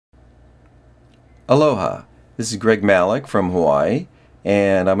Aloha, this is Greg Malik from Hawaii,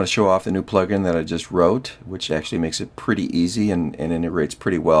 and I'm going to show off the new plugin that I just wrote, which actually makes it pretty easy and integrates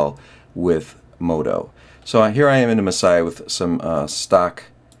pretty well with Modo. So here I am in the Messiah with some stock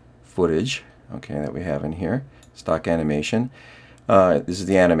footage, okay, that we have in here, stock animation. This is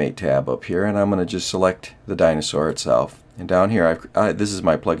the Animate tab up here, and I'm going to just select the dinosaur itself. And down here, this is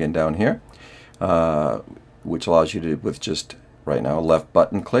my plugin down here, which allows you to, with just right now, left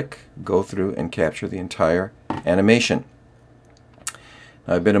button click, go through and capture the entire animation.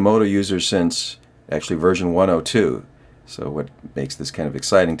 I've been a Modo user since actually version 102. So what makes this kind of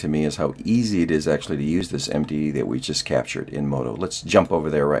exciting to me is how easy it is actually to use this MDD that we just captured in Modo. Let's jump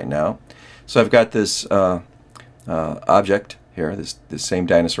over there right now. So I've got this object here, this same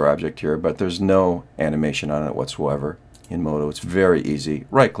dinosaur object here, but there's no animation on it whatsoever in Modo. It's very easy.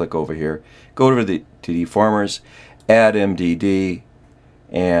 Right click over here, go over to Deformers, add MDD,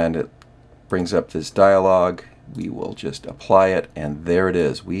 and it brings up this dialog. We will just apply it, and there it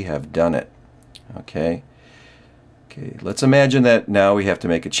is. We have done it. Okay, let's imagine that now we have to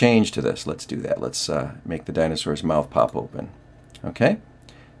make a change to this. Let's do that. Let's make the dinosaur's mouth pop open. Okay,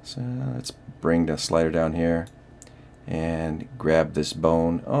 so let's bring the slider down here and grab this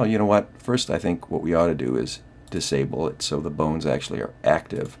bone. Oh, you know what? First, I think what we ought to do is disable it so the bones actually are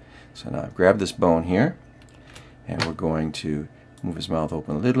active. So now grab this bone here, and we're going to move his mouth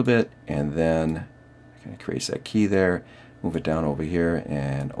open a little bit, and then kind of create that key there, move it down over here,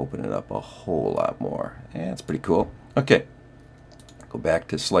 and open it up a whole lot more. And it's pretty cool. Okay, go back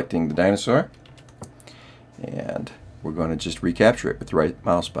to selecting the dinosaur, and we're going to just recapture it with the right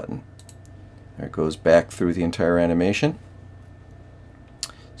mouse button. There it goes back through the entire animation.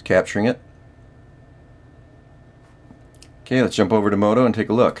 It's capturing it. Okay, let's jump over to Modo and take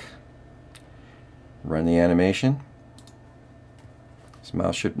a look. Run the animation. This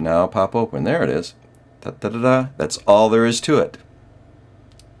mouse should now pop open. There it is. Da-da-da-da. That's all there is to it.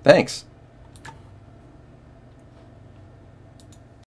 Thanks.